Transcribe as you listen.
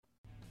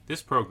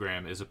This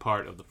program is a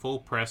part of the Full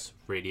Press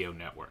Radio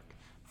Network.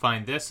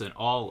 Find this and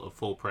all of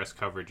Full Press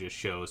Coverage's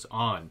shows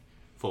on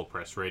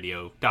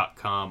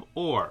fullpressradio.com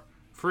or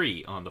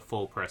free on the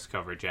Full Press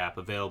Coverage app,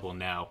 available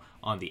now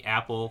on the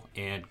Apple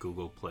and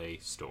Google Play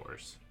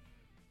stores.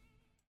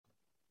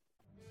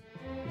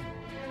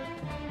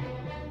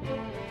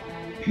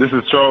 This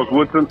is Charles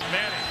Woodson.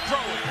 Manning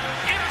throwing,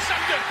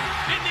 intercepted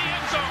in the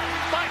end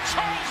zone by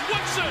Charles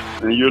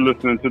Woodson. And you're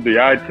listening to the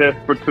Eye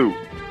Test for Two.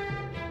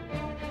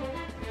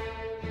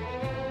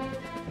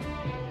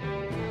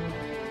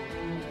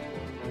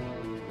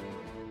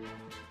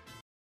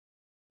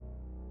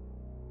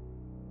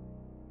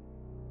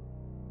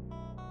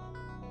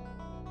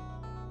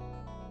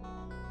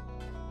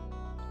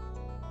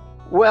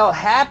 Well,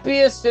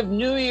 happiest of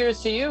New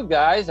Year's to you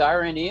guys,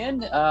 Ira and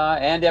Ian,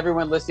 and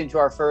everyone listening to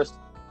our first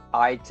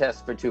Eye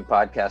Test for Two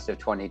podcast of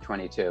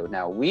 2022.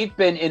 Now, we've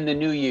been in the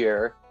new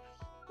year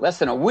less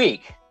than a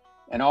week,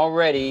 and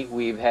already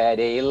we've had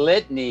a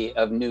litany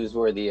of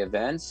newsworthy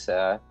events.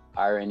 Ira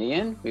and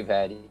Ian, we've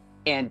had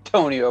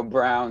Antonio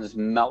Brown's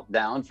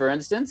meltdown, for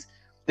instance,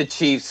 the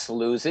Chiefs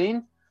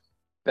losing,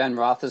 Ben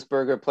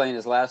Roethlisberger playing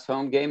his last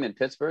home game in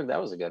Pittsburgh.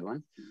 That was a good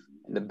one.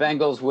 The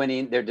Bengals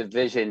winning their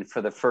division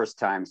for the first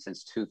time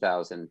since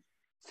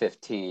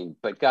 2015.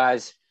 But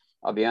guys,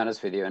 I'll be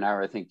honest with you, and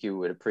I think you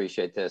would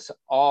appreciate this.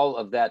 All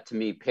of that to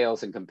me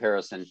pales in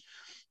comparison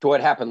to what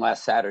happened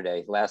last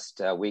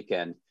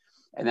weekend.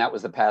 And that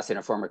was the passing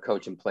of former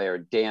coach and player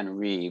Dan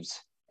Reeves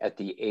at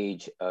the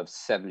age of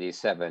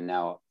 77.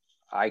 Now,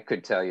 I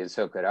could tell you, and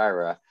so could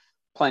Ira,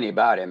 plenty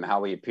about him,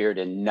 how he appeared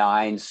in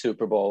 9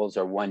 Super Bowls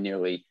or won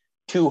nearly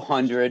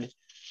 200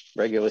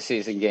 regular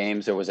season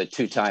games. There was a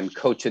 2-time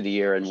coach of the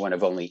year and one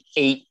of only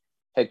 8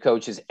 head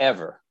coaches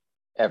ever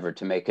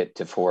to make it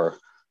to 4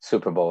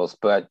 Super Bowls.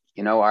 But,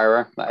 you know,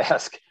 Ira, I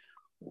ask,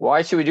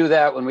 why should we do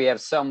that when we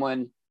have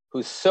someone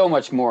who's so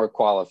much more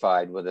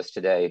qualified with us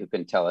today, who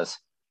can tell us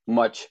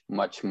much,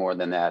 much more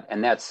than that?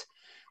 And that's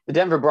the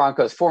Denver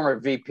Broncos former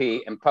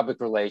VP and public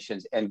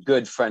relations and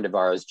good friend of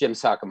ours, Jim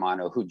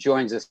Saccomano, who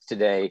joins us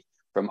today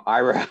from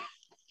Ira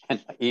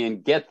and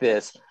Ian, get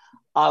this,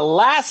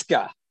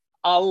 Alaska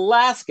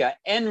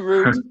en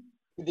route to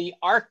the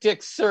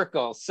Arctic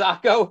Circle.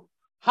 Sacco,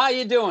 how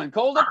you doing?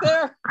 Cold up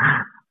there?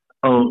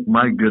 Oh,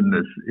 my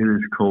goodness. It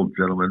is cold,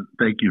 gentlemen.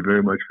 Thank you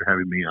very much for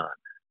having me on.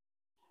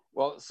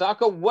 Well,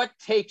 Sacco, what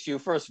takes you,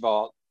 first of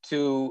all,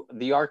 to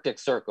the Arctic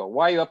Circle?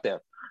 Why are you up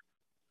there?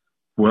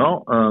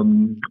 Well,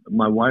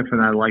 my wife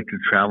and I like to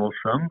travel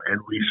some, and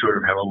we sort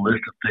of have a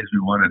list of things we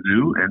want to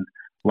do. And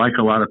like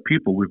a lot of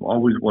people, we've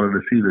always wanted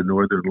to see the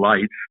Northern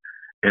Lights.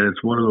 And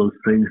it's one of those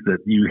things that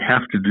you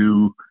have to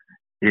do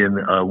in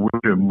a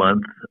winter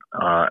month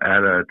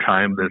at a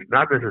time that's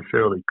not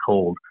necessarily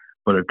cold,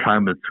 but a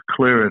time that's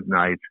clear at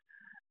night,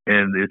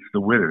 and it's the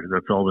winter.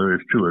 That's all there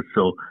is to it.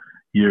 So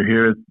you're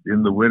here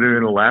in the winter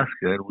in Alaska,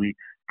 and we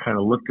kind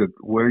of looked at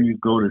where you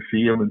go to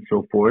see them and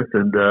so forth.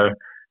 And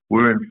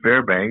we're in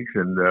Fairbanks,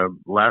 and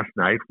last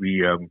night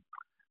we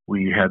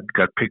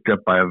got picked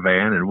up by a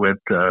van and went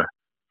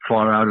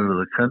far out into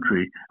the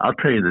country. I'll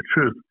tell you the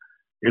truth.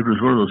 It was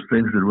one of those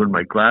things that when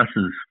my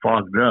glasses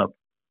fogged up,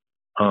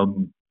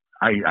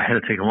 I had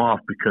to take them off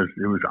because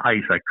it was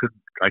ice.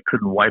 I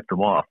couldn't wipe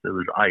them off. It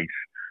was ice.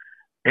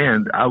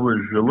 And I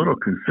was a little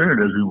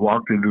concerned as we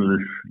walked into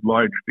this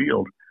large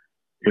field.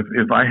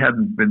 If I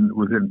hadn't been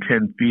within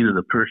 10 feet of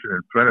the person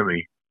in front of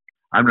me,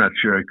 I'm not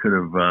sure I could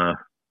have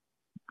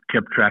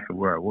kept track of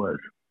where I was.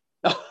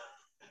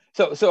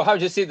 So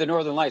how'd you see the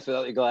Northern Lights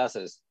without your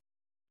glasses?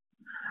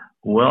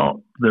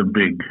 Well, they're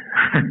big.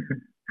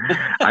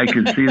 I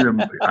could see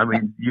them. I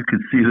mean, you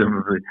could see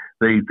them.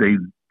 They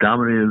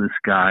dominated the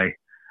sky.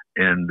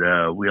 And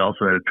we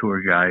also had a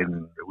tour guide,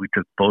 and we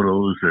took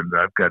photos, and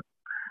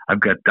I've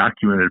got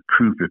documented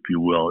proof, if you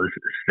will. It's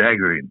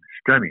staggering,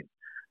 stunning.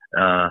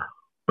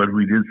 But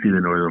we did see the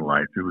Northern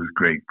Lights. It was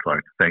great,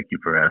 Clark. Thank you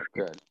for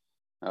asking. Good.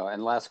 Oh,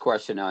 and last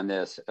question on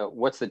this.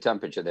 What's the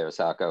temperature there,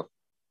 Sacco?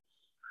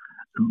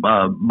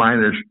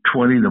 Minus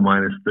 20 to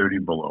minus 30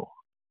 below.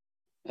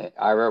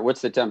 Ira, what's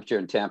the temperature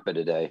in Tampa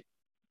today?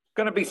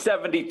 Going to be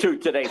 72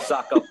 today,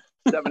 Sacco.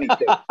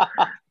 72.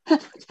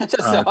 Just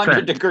a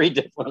 100-degree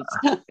difference.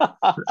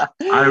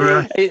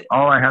 Ira,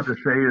 all I have to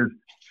say is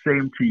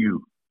same to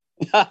you.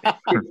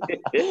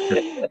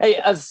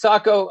 Hey,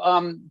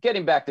 Sacco,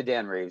 getting back to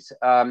Dan Reeves,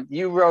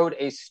 you wrote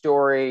a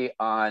story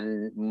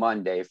on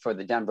Monday for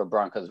the Denver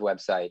Broncos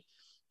website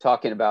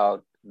talking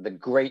about the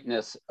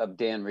greatness of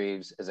Dan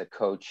Reeves as a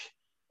coach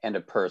and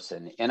a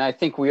person. And I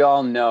think we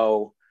all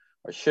know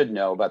or should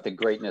know about the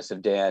greatness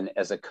of Dan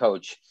as a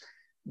coach.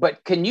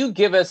 But can you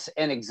give us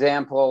an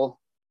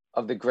example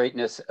of the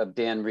greatness of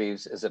Dan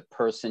Reeves as a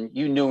person?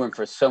 You knew him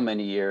for so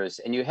many years,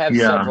 and you have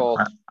several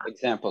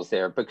examples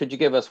there, but could you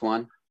give us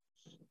one?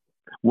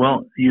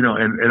 Well, you know,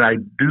 and I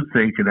do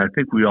think, and I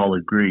think we all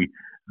agree,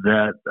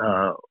 that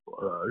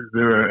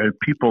there are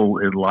people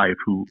in life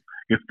who,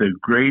 if they're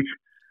great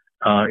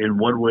in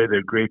one way,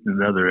 they're great in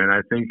another. And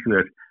I think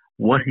that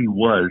what he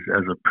was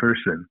as a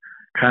person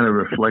kind of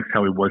reflects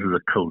how he was as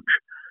a coach.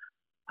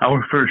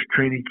 our first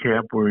training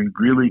camp, we're in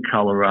Greeley,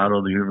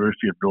 Colorado, the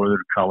University of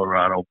Northern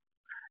Colorado,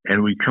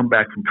 and we come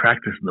back from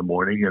practice in the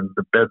morning, and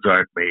the beds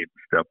aren't made and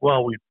stuff.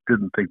 Well, we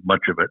didn't think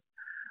much of it.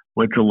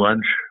 Went to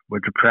lunch,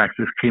 went to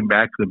practice, came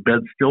back, the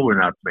beds still were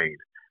not made.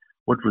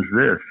 What was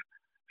this?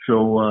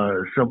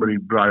 So somebody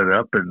brought it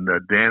up, and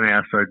Dan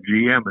asked our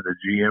GM, and the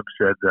GM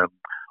said,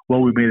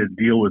 well, we made a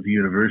deal with the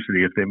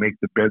university. If they make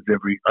the beds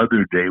every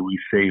other day, we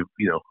save,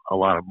 a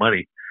lot of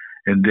money.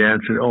 And Dan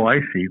said, oh, I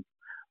see.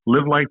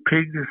 Live like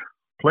pigs,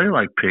 play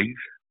like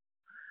pigs.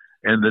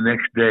 And the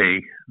next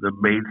day, the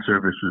maid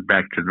service was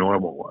back to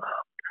normal.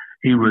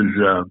 He was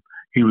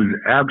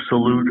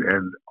absolute,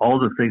 and all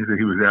the things that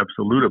he was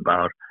absolute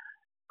about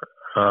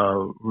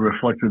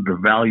reflected the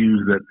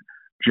values that,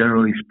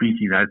 generally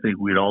speaking, I think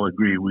we'd all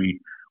agree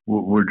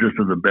we're just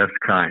of the best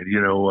kind.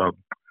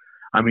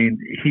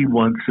 He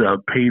once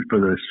paid for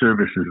the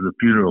services, the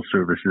funeral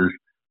services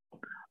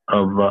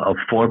of a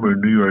former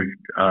New York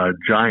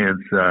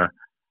Giants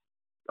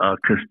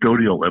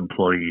custodial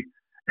employee,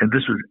 and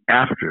this was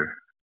after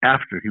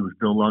he was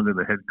no longer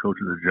the head coach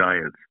of the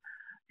Giants.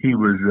 He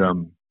was,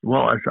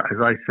 as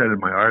I said in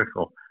my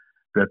article,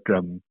 that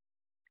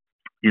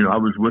I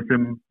was with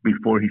him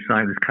before he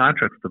signed his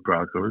contract with the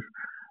Broncos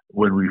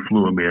when we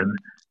flew him in,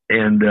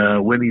 and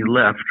when he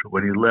left,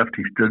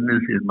 he stood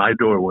in my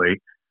doorway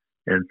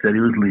and said he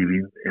was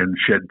leaving and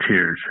shed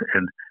tears.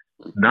 And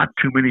not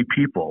too many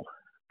people,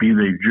 be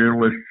they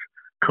journalists,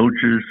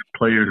 coaches,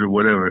 players, or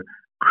whatever,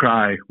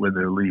 cry when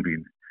they're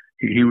leaving.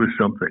 He was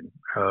something,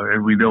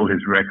 and we know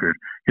his record.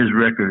 His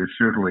record is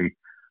certainly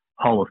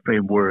Hall of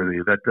Fame worthy.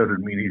 That doesn't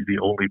mean he's the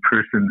only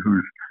person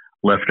who's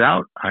left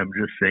out. I'm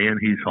just saying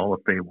he's Hall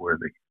of Fame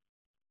worthy.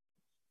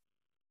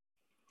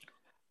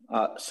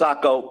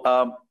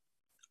 Sacco,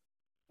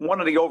 one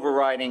of the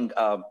overriding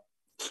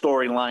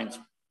storylines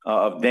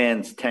of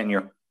Dan's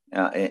tenure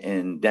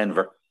in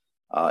Denver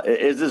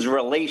is his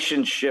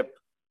relationship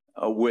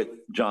with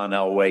John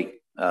Elway.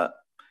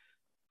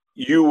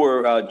 You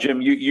were,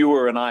 Jim, you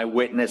were an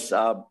eyewitness.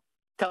 Tell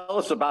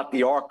us about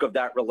the arc of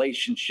that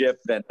relationship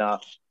and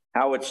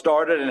how it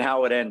started and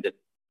how it ended.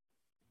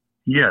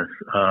 Yes.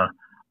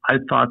 I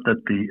thought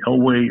that the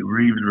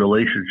Elway-Reeves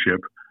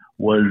relationship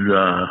was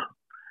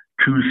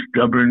two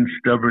stubborn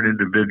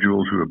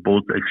individuals who were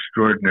both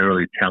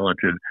extraordinarily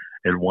talented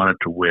and wanted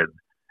to win.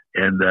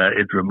 And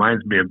it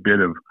reminds me a bit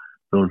of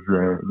those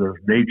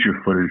nature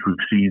footage we've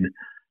seen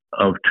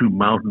of two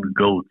mountain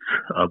goats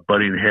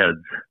butting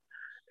heads.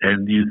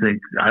 And you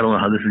think, I don't know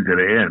how this is going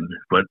to end,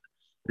 but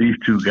these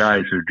two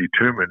guys are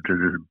determined to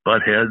just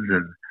butt heads,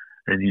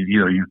 and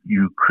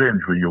you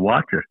cringe when you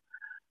watch it.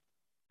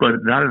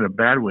 But not in a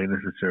bad way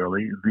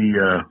necessarily.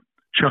 The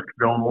Chuck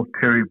Noll,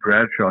 Terry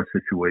Bradshaw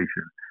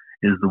situation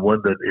is the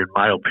one that, in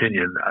my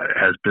opinion,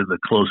 has been the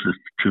closest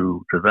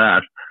to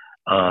that,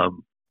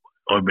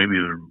 or maybe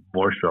even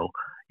more so.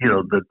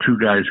 The two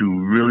guys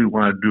who really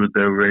wanted to do it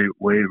their way,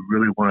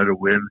 really wanted to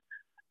win,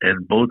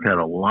 and both had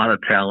a lot of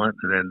talent,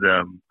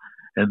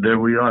 and there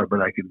we are.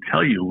 But I can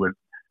tell you, when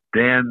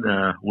Dan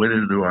went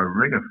into our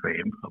Ring of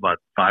Fame about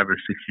 5 or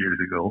 6 years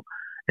ago,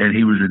 and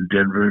he was in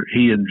Denver,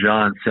 he and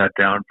John sat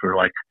down for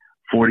like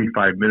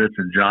 45 minutes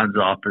in John's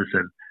office,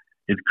 and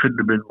it couldn't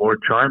have been more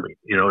charming.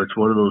 It's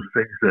one of those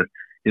things that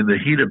in the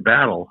heat of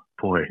battle,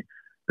 boy,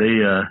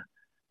 they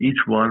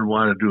each one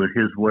wanted to do it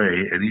his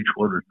way, and each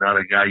one was not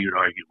a guy you'd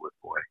argue with,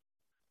 boy.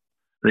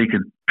 They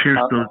could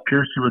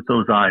pierce you with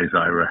those eyes,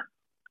 Ira.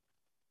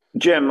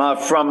 Jim,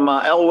 from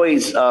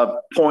Elway's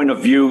point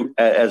of view,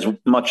 as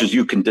much as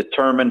you can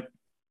determine,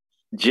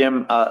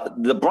 Jim,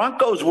 the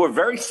Broncos were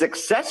very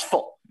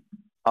successful.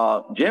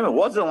 Jim, it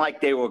wasn't like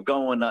they were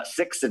going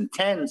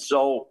 6-10.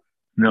 So,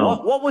 no.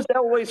 What was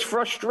Elway's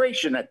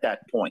frustration at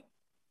that point?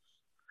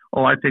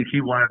 Oh, I think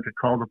he wanted to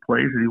call the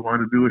plays and he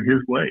wanted to do it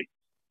his way.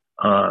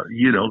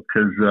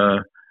 Because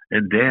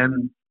and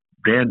Dan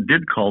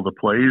did call the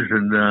plays,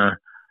 and I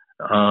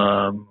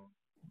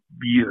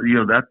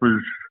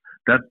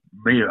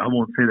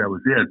won't say that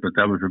was it, but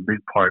that was a big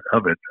part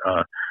of it.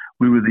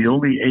 We were the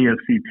only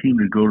AFC team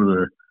to go to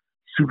the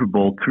Super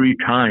Bowl 3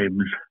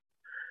 times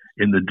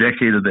in the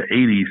decade of the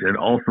 80s, and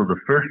also the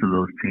first of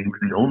those teams,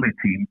 the only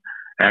team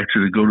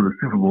actually to go to the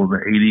Super Bowl in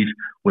the 80s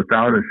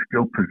without a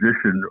skill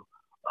position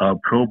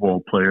Pro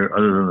Bowl player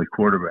other than the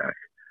quarterback.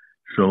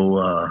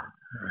 So,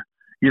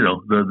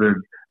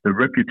 the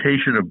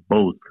reputation of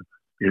both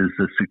is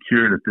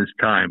secured at this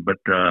time, but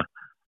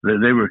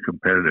they were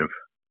competitive.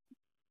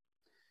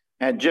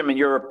 And Jim, in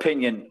your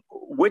opinion,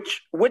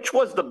 which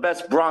was the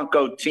best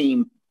Bronco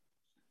team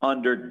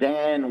under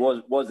Dan?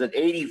 Was it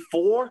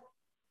 84?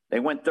 They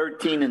went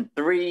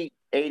 13-3,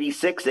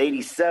 86,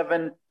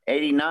 87,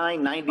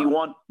 89,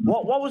 91.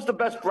 What was the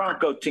best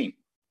Bronco team?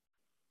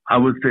 I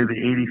would say the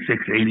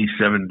 86,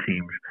 87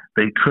 teams.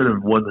 They could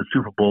have won the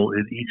Super Bowl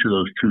in each of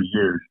those 2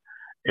 years.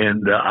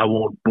 And I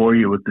won't bore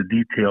you with the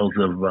details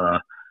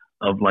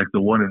of like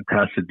the one in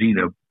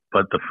Pasadena,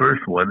 but the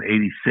first one,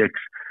 86,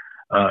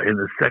 in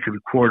the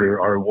second quarter,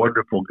 our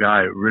wonderful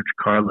guy, Rich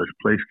Carlos,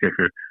 place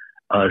kicker,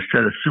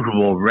 set a Super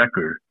Bowl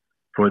record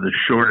for the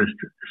shortest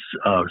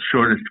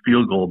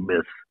field goal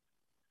miss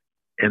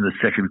in the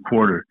second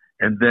quarter,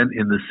 and then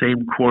in the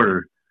same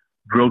quarter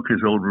broke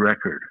his own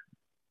record.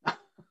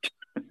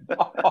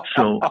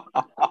 So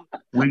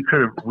we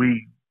could have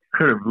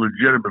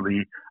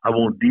legitimately, I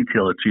won't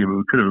detail it to you, but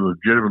we could have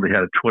legitimately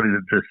had a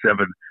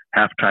 20-7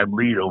 halftime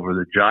lead over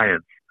the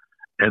Giants.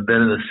 And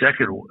then in the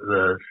second,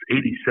 the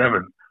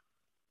 87,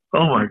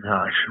 oh my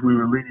gosh, we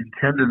were leading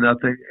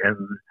 10-0.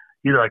 And,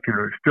 I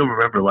can still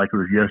remember like it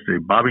was yesterday.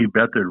 Bobby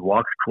Beathard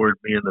walks toward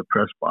me in the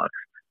press box,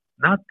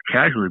 not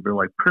casually, but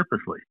like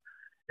purposely.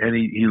 And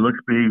he looks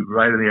me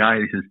right in the eye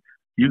and he says,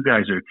 "You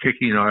guys are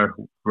kicking our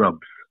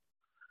rumps."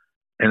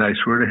 And I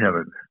swear to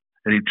heaven.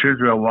 And he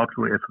turns around, walks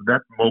away. And from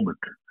that moment,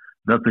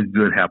 nothing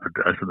good happened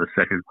to us in the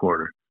second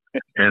quarter.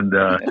 And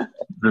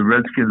the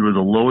Redskins were the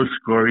lowest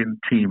scoring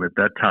team at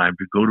that time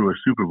to go to a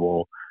Super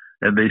Bowl,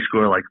 and they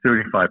scored like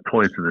 35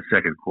 points in the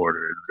second quarter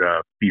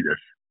and beat us.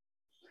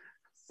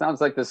 Sounds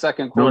like the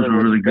second quarter. Those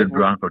were really good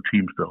Bronco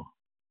teams, though.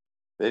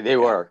 They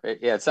were.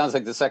 Yeah, it sounds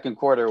like the second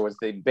quarter was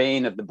the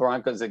bane of the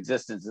Broncos'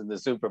 existence in the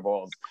Super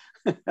Bowls.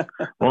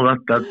 Well,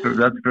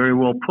 that's very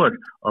well put.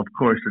 Of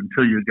course,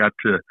 until you got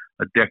to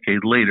a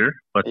decade later,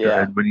 but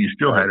when you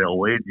still had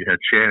Elway and you had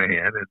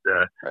Shanahan, and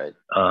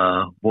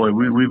boy,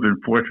 we've been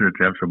fortunate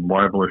to have some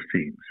marvelous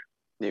teams.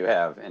 You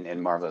have,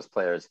 and marvelous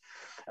players.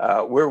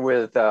 We're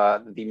with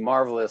the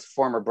marvelous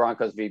former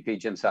Broncos VP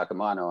Jim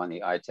Saccomano on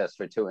the Eye Test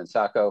for Two. And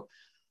Sacco,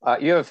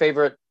 you have a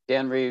favorite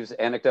Dan Reeves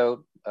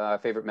anecdote,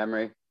 favorite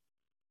memory?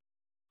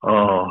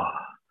 Oh,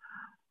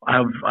 I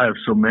have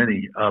so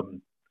many. As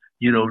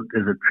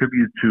a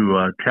tribute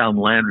to Tom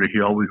Landry,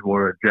 he always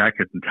wore a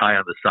jacket and tie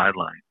on the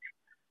sidelines,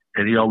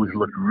 and he always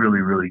looked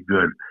really, really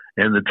good.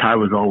 And the tie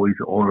was always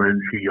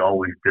orange. He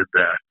always did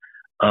that.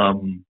 I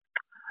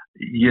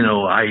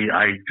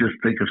just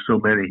think of so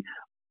many,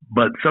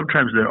 but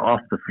sometimes they're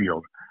off the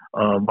field.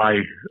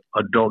 My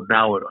adult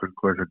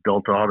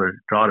daughter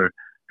got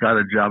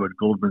a job at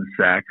Goldman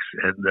Sachs,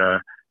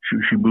 and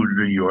she moved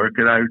to New York,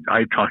 and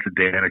I talked to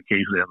Dan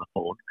occasionally on the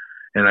phone,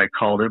 and I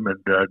called him, and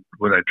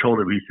when I told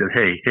him, he said,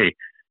 hey,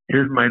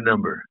 here's my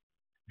number.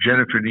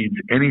 Jennifer needs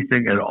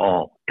anything at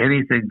all.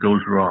 Anything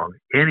goes wrong,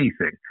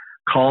 anything.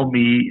 Call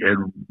me,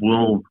 and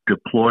we'll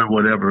deploy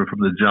whatever from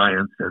the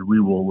Giants, and we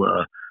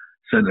will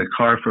send a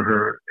car for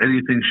her.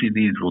 Anything she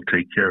needs, we'll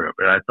take care of.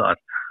 And I thought,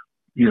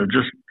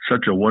 just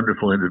such a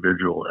wonderful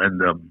individual,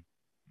 and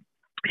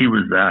he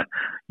was that.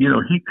 He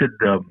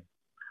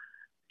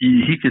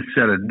could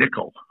set a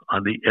nickel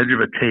on the edge of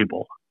a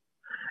table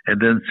and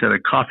then set a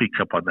coffee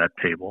cup on that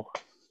table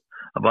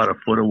about a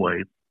foot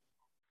away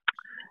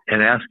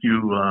and ask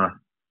you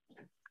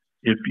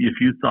if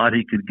you thought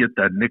he could get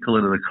that nickel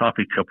into the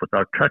coffee cup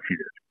without touching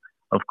it.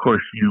 Of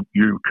course,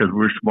 because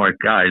we're smart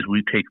guys,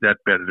 we take that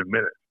bet in a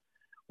minute.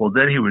 Well,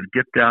 then he would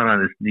get down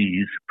on his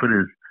knees, put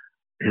his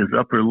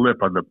upper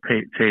lip on the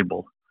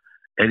table,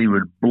 and he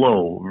would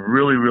blow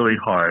really, really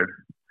hard.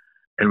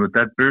 And with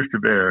that burst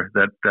of air,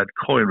 that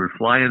coin would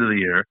fly into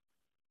the air,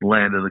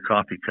 land in the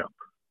coffee cup.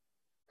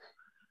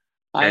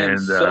 I am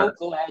so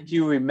glad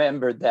you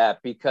remembered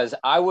that, because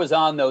I was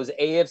on those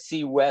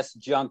AFC West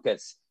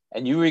junkets,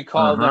 and you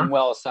recall them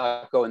well,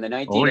 Sacco, in the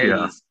 1980s. Oh,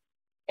 yeah.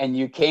 And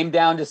you came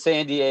down to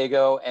San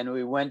Diego, and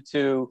we went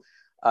to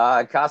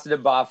Casa de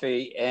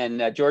Baffi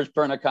and George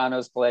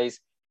Pernicano's place.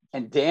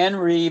 And Dan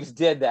Reeves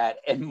did that,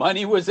 and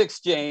money was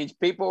exchanged.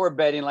 People were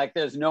betting like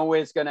there's no way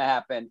it's going to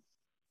happen.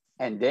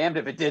 And damned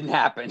if it didn't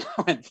happen.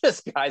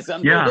 This guy's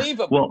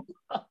unbelievable.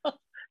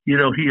 Yeah,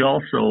 well,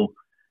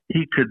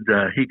 he could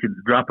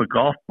drop a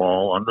golf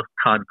ball on the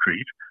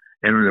concrete,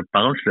 and when it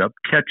bounced up,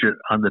 catch it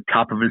on the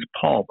top of his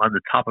palm, on the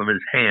top of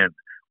his hand,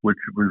 which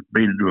was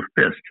made into a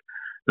fist.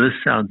 This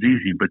sounds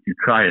easy, but you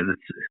try it.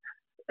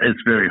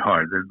 It's very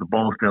hard. The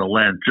ball's going to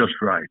land just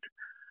right.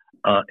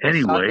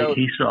 Anyway,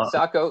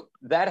 Sacco,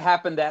 that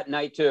happened that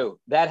night too.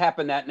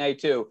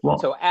 Well,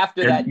 so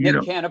after that, Nick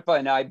Canepa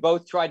and I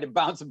both tried to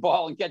bounce a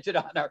ball and catch it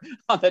on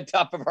the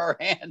top of our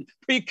hand.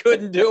 We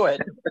couldn't do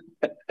it.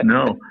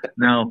 No.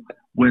 Now,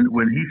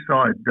 when he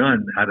saw it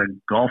done at a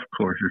golf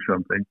course or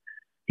something,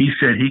 he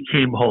said he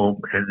came home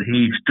and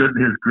he stood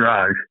in his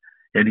garage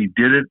and he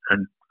did it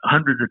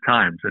hundreds of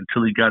times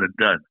until he got it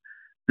done.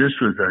 This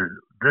was a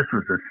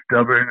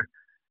stubborn,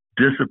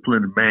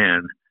 disciplined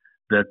man.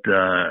 That,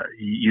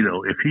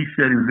 if he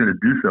said he was going to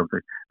do something.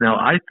 Now,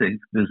 I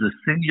think here's an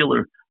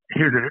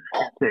interesting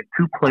thing,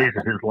 two plays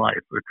in his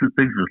life, or two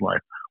things in his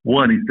life.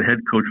 One, he's the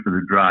head coach for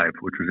the Drive,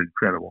 which was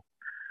incredible.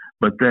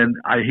 But then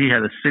he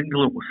had a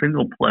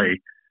single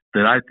play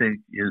that I think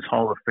is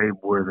Hall of Fame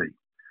worthy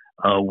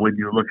when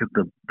you look at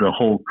the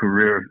whole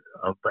career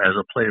as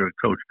a player and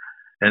coach.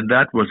 And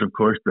that was, of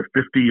course, the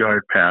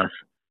 50-yard pass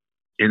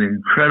in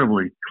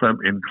incredibly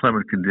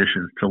inclement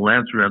conditions to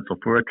Lance Rensel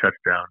for a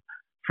touchdown.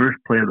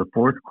 First play of the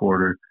fourth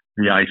quarter,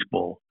 the Ice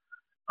Bowl.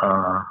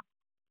 Boy,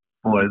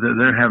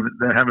 there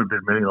haven't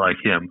been many like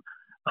him.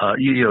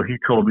 He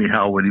told me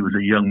how when he was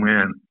a young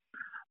man,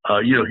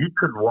 he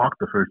couldn't walk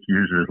the first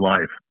years of his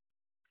life.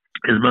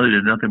 His mother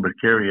did nothing but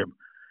carry him.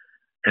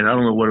 And I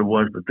don't know what it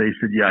was, but they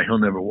said, yeah, he'll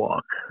never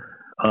walk.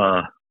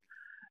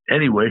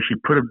 Anyway, she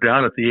put him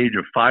down at the age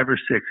of 5 or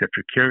 6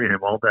 after carrying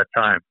him all that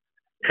time,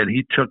 and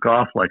he took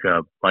off like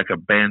a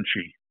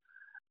banshee,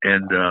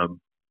 and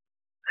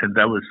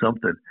that was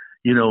something.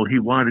 You know, he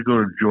wanted to go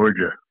to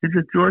Georgia. He's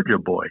a Georgia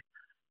boy,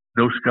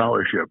 no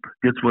scholarship.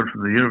 Gets one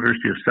from the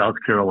University of South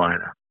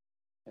Carolina.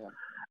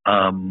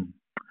 Yeah.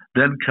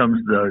 Then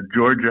comes the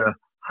Georgia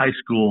High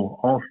School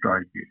All-Star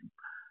game.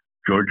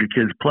 Georgia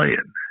kids playing.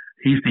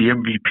 He's the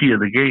MVP of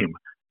the game.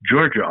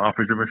 Georgia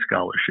offers him a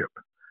scholarship.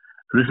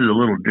 This is a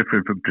little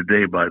different from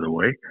today, by the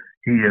way.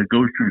 He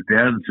goes to his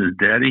dad and says,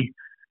 "Daddy,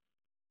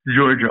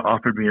 Georgia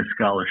offered me a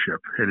scholarship."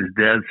 And his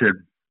dad said,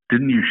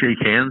 "Didn't you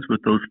shake hands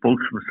with those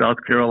folks from South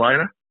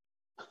Carolina?"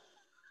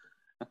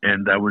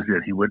 And that was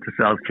it. He went to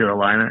South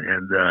Carolina,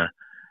 and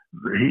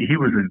he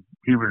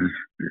was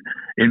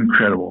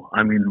incredible.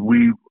 I mean,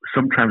 we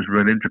sometimes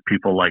run into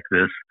people like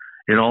this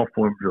in all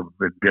forms of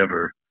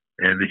endeavor,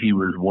 and he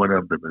was one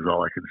of them, is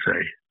all I can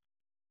say.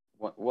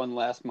 One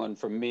last one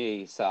from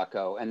me,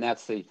 Sacco, and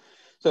that's the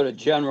sort of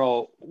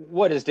general,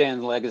 what is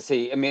Dan's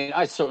legacy? I mean,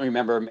 I certainly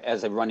remember him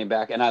as a running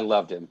back, and I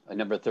loved him. At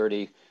number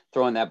 30,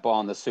 throwing that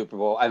ball in the Super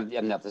Bowl.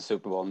 I'm not the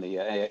Super Bowl, in the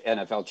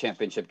NFL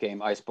championship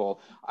game, Ice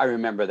Bowl. I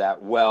remember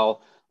that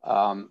well.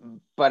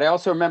 But I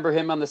also remember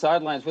him on the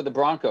sidelines with the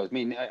Broncos. I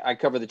mean, I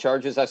cover the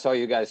Chargers. I saw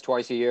you guys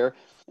twice a year.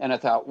 And I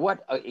thought,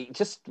 it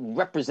just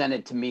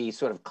represented to me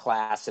sort of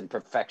class and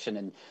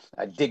perfection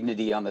and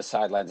dignity on the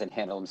sidelines, and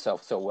handled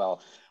himself so well.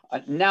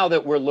 Now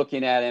that we're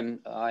looking at him,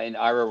 and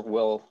Ira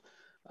will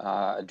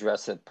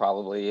address it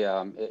probably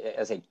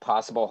as a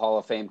possible Hall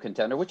of Fame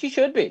contender, which he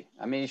should be.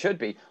 I mean, he should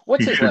be.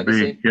 What's his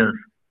legacy? Yes.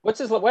 What's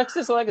his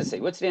legacy?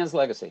 What's Dan's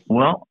legacy?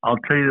 Well, I'll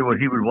tell you what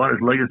he would want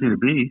his legacy to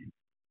be.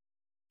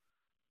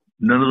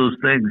 None of those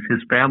things.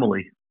 His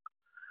family.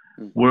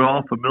 We're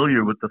all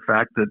familiar with the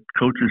fact that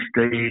coaches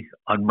stay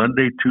on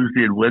Monday,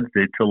 Tuesday, and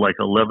Wednesday till like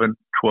 11,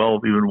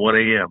 12, even 1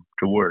 a.m.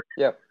 to work.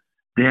 Yep.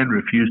 Dan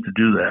refused to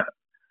do that.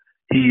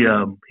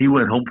 He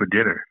went home for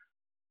dinner.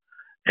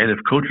 And if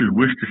coaches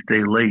wished to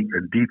stay late,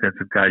 and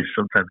defensive guys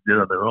sometimes did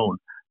on their own,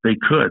 they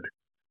could.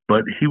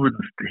 But he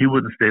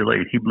wouldn't stay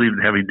late. He believed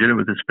in having dinner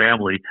with his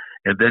family,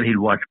 and then he'd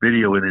watch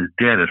video in his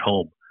den at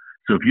home.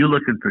 So if you're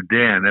looking for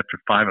Dan after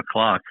 5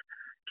 o'clock,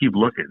 keep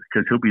looking,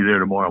 because he'll be there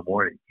tomorrow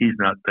morning. He's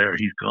not there.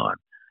 He's gone.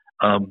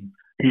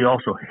 He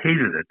also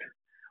hated it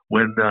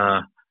when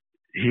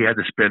he had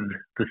to spend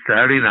the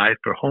Saturday night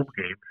for home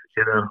games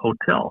in a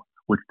hotel,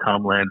 which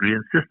Tom Landry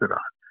insisted on.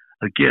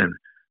 Again,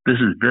 this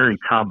is very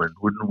common.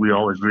 Wouldn't we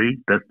all agree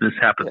that this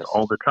happens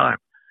all the time?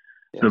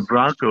 Yes. The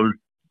Broncos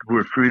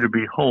were free to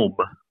be home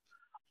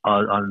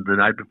on the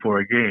night before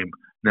a game.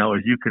 Now,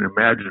 as you can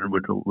imagine,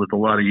 with a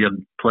lot of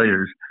young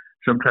players,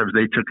 sometimes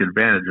they took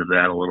advantage of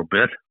that a little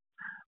bit.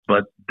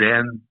 But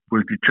Dan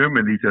was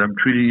determined. He said, "I'm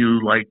treating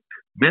you like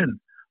men,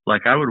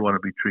 like I would want to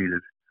be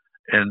treated."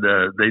 And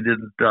they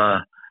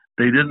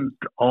didn't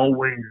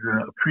always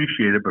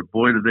appreciate it, but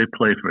boy, did they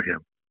play for him.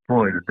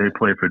 Boy, did they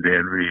play for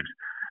Dan Reeves.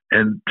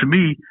 And to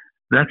me,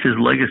 that's his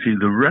legacy.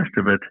 The rest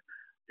of it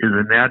is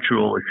a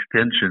natural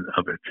extension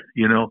of it.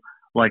 You know,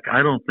 like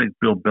I don't think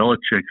Bill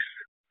Belichick's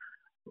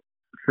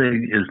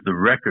thing is the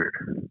record.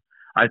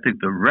 I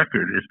think the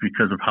record is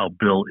because of how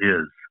Bill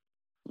is.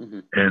 Mm-hmm.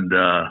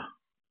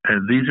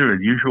 And these are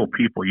unusual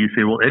people. You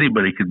say, well,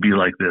 anybody can be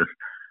like this.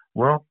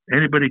 Well,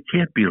 anybody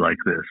can't be like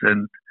this.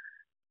 And,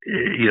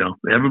 you know,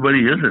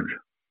 everybody isn't.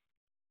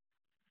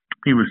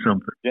 He was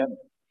something. Yeah.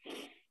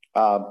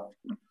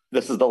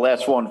 This is the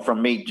last one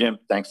from me, Jim.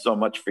 Thanks so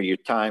much for your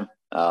time.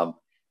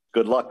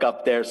 Good luck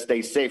up there.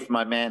 Stay safe,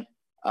 my man.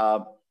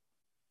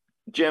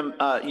 Jim,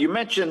 you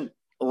mentioned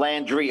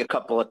Landry a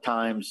couple of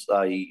times.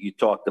 You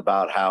talked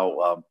about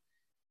how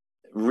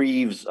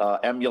Reeves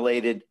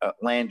emulated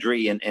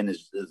Landry in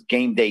his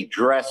game day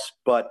dress.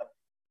 But,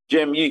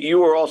 Jim, you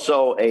were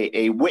also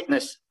a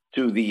witness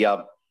to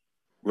the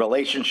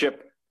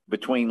relationship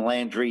between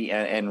Landry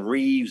and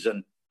Reeves.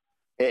 And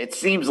it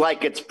seems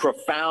like it's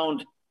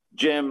profound.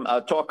 Jim,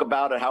 talk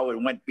about it, how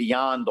it went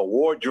beyond the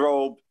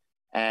wardrobe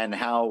and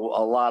how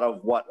a lot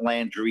of what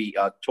Landry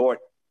taught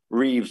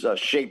Reeves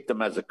shaped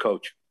him as a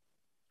coach.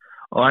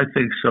 Oh, I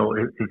think so.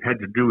 It had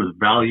to do with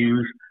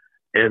values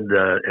and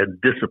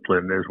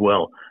discipline as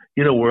well.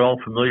 You know, we're all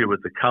familiar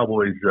with the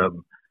Cowboys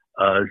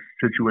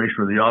situation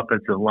where the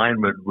offensive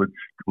lineman would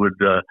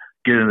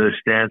get in their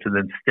stance and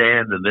then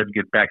stand and then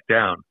get back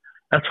down.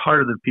 That's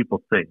harder than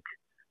people think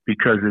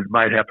because it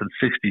might happen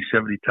 60,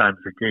 70 times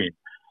a game.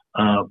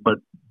 But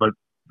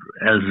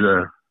as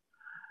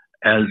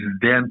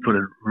Dan put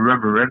it,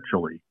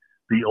 reverentially,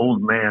 the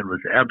old man was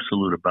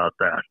absolute about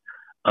that.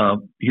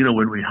 You know,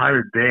 when we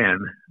hired Dan,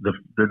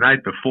 the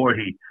night before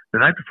his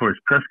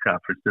press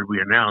conference that we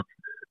announced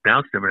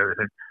him and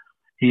everything,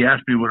 he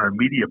asked me what our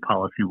media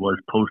policy was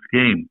post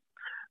game,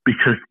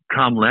 because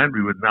Tom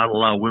Landry would not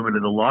allow women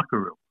in the locker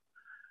room.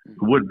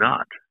 Would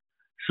not.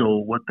 So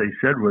what they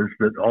said was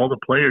that all the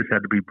players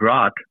had to be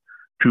brought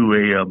to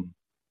an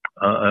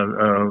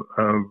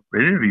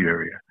interview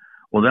area.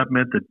 Well, that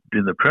meant that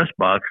in the press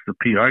box, the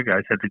PR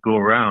guys had to go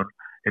around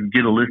and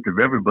get a list of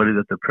everybody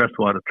that the press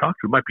wanted to talk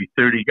to. It might be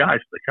 30 guys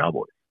for the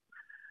Cowboys.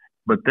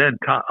 But then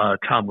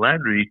Tom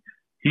Landry,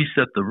 he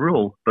set the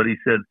rule, but he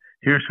said,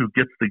 here's who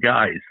gets the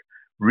guys.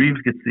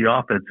 Reeves gets the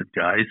offensive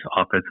guys,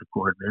 offensive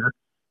coordinator.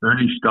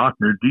 Ernie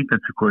Stockner,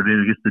 defensive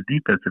coordinator, gets the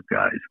defensive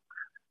guys.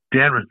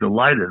 Dan was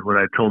delighted when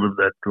I told him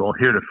that, well,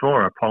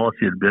 heretofore, our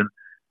policy had been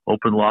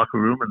open locker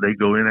room, and they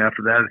go in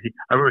after that.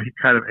 I remember he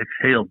kind of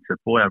exhaled and said,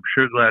 boy, I'm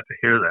sure glad to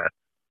hear that.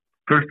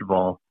 First of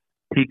all,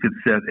 he could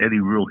set any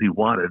rule he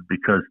wanted,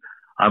 because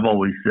I've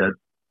always said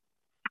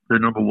the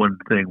number one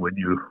thing when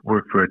you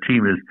work for a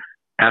team is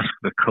ask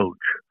the coach.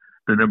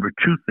 The number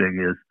two thing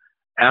is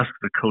ask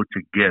the coach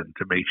again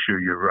to make sure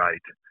you're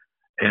right.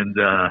 And,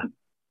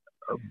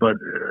 but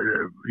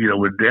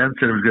when Dan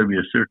said it was going to be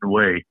a certain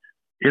way,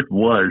 it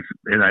was,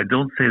 and I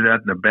don't say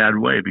that in a bad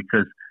way,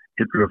 because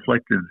it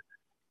reflected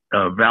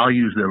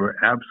values that were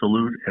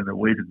absolute and a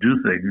way to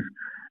do things.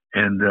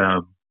 And,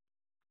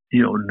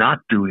 not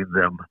doing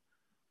them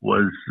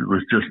was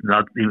just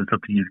not even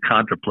something you'd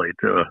contemplate.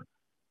 I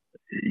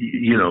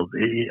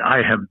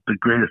have the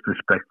greatest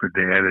respect for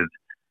Dan, and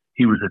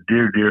he was a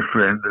dear, dear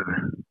friend.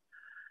 And,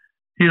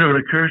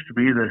 it occurs to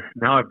me that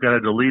now I've got to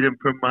delete him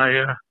from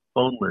my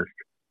phone list.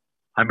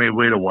 I may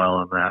wait a while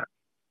on that.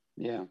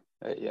 Yeah,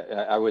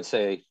 I would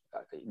say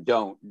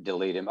don't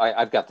delete him.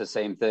 I've got the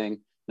same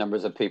thing.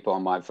 Numbers of people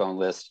on my phone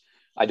list.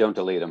 I don't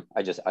delete them.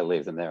 I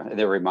leave them there. And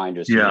they're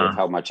reminders to me of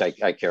how much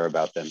I care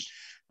about them.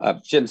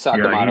 Jim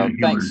Saccomano,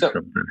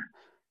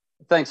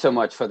 thanks so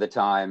much for the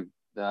time.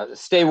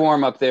 Stay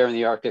warm up there in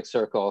the Arctic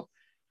Circle.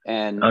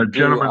 And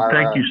gentlemen,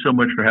 thank you so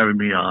much for having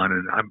me on.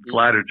 And I'm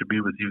flattered to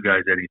be with you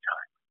guys anytime.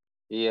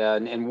 Yeah,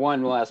 and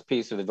one last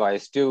piece of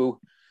advice. Do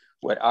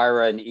what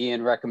Ira and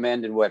Ian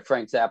recommend and what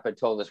Frank Zappa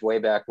told us way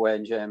back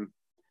when, Jim.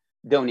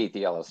 Don't eat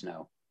the yellow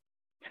snow.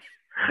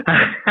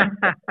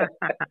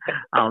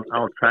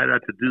 I'll try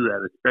not to do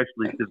that,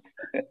 especially since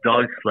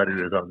dog sledding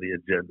is on the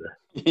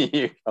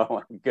agenda.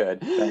 Oh,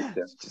 good.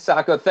 Thanks,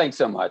 Sacco, thanks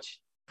so much.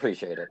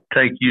 Appreciate it.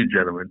 Thank you,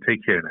 gentlemen.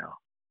 Take care now.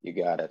 You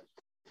got it.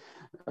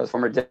 I was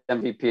former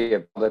MVP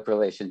of Public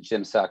Relations,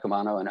 Jim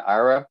Saccomano, and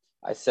Ira.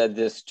 I said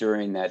this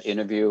during that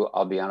interview.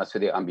 I'll be honest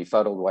with you, I'm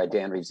befuddled why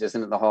Dan Reeves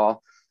isn't in the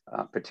Hall,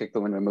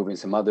 particularly when we're moving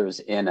some others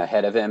in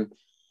ahead of him.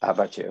 How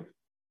about you?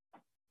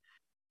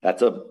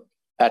 That's a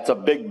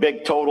big,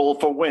 big total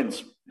for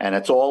wins. And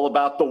it's all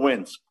about the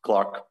wins,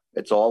 Clark.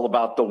 It's all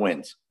about the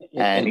wins.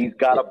 And he's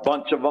got a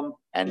bunch of them,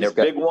 and they're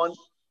big ones.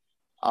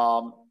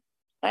 And,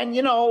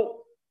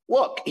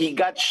 look, he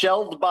got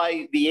shelled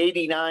by the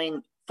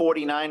 89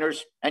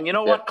 49ers. And you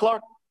know what,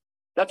 Clark?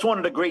 That's one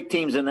of the great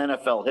teams in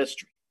NFL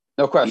history.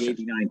 No question. The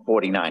 89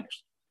 49ers.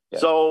 Yeah.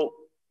 So,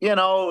 it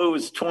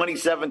was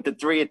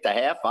 27-3 at the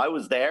half. I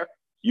was there.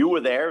 You were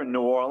there in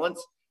New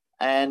Orleans.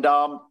 And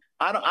I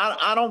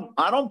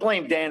don't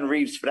blame Dan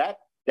Reeves for that.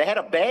 They had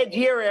a bad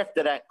year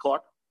after that,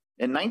 Clark.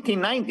 In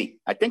 1990,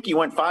 I think he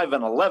went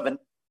 5-11,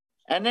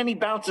 and then he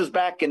bounces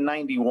back in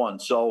 91.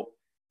 So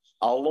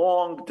a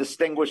long,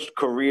 distinguished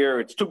career.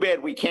 It's too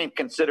bad we can't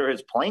consider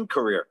his playing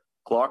career,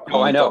 Clark.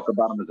 Oh, I know. Talk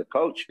about him as a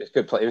coach. He was a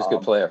good player. He was a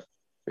good player.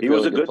 He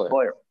was a good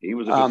player. He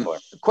was a good player.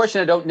 A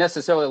question I don't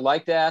necessarily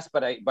like to ask,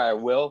 but I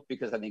will,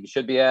 because I think it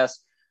should be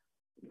asked.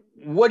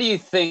 What do you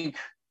think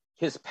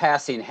his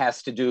passing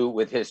has to do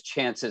with his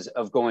chances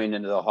of going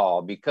into the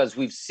Hall? Because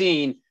we've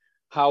seen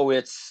how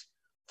it's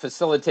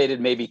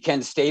facilitated maybe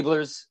Ken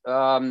Stabler's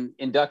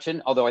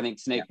induction, although I think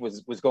Snake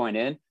was going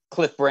in,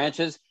 Cliff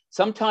Branch's.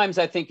 Sometimes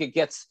I think it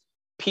gets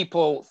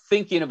people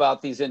thinking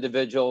about these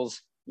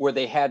individuals where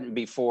they hadn't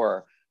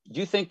before. Do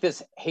you think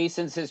this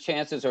hastens his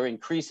chances or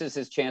increases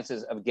his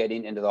chances of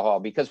getting into the Hall?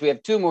 Because we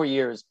have 2 more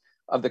years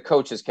of the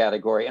coaches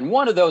category. And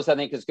one of those, I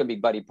think, is going to be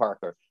Buddy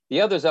Parker.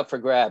 The other's up for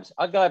grabs.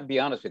 I've got to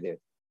be honest with you.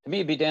 To me,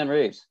 it'd be Dan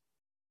Reeves.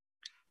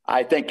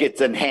 I think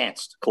it's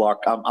enhanced,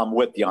 Clark. I'm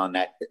with you on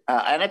that.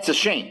 And it's a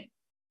shame,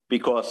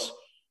 because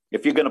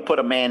if you're going to put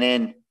a man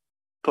in,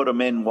 put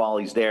him in while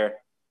he's there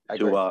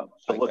to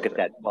look at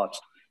that bust.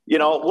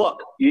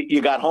 Look,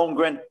 you got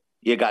Holmgren,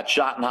 you got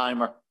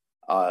Schottenheimer,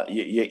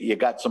 you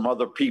got some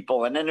other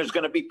people, and then there's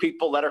going to be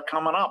people that are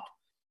coming up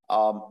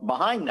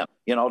behind them,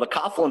 the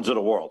Coughlins of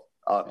the world,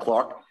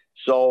 Clark.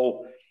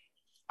 So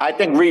I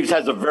think Reeves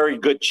has a very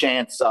good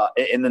chance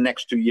in the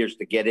next 2 years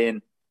to get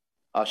in.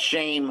 A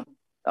shame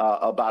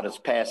about his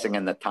passing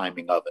and the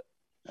timing of it.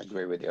 I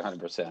agree with you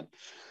 100%.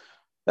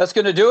 That's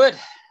going to do it.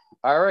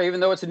 Ira, even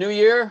though it's a new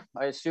year,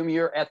 I assume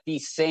you're at the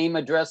same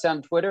address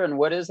on Twitter. And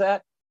what is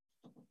that?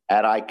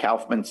 At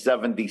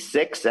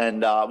iKaufman76.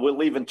 And we're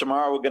leaving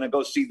tomorrow. We're going to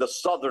go see the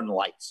Southern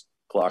Lights,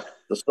 Clark.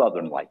 The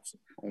Southern Lights.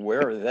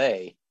 Where are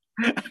they?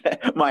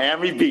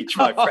 Miami Beach,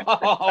 my friend.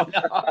 Oh,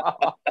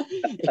 no.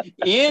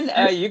 Ian,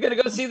 you're going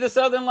to go see the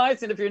Southern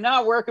Lights, and if you're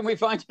not, where can we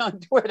find you on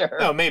Twitter?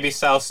 No, maybe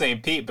South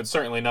St. Pete, but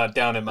certainly not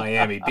down at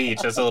Miami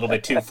Beach. That's a little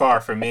bit too far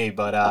for me.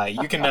 But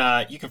you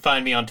can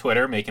find me on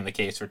Twitter, making the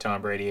case for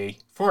Tom Brady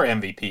for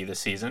MVP this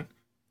season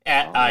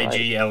at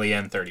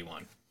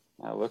IGLEN31.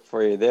 I'll look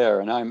for you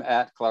there, and I'm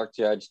at Clark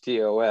Judge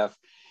TOF.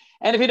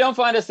 And if you don't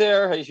find us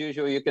there, as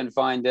usual, you can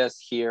find us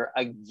here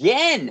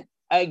again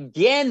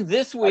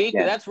this week.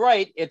 Again. That's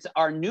right. It's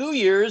our New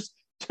Year's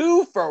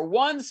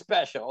 2-for-1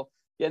 special.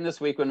 again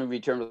this week when we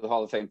return with the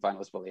Hall of Fame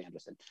finalist, Willie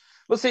Anderson.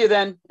 We'll see you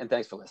then, and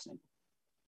thanks for listening.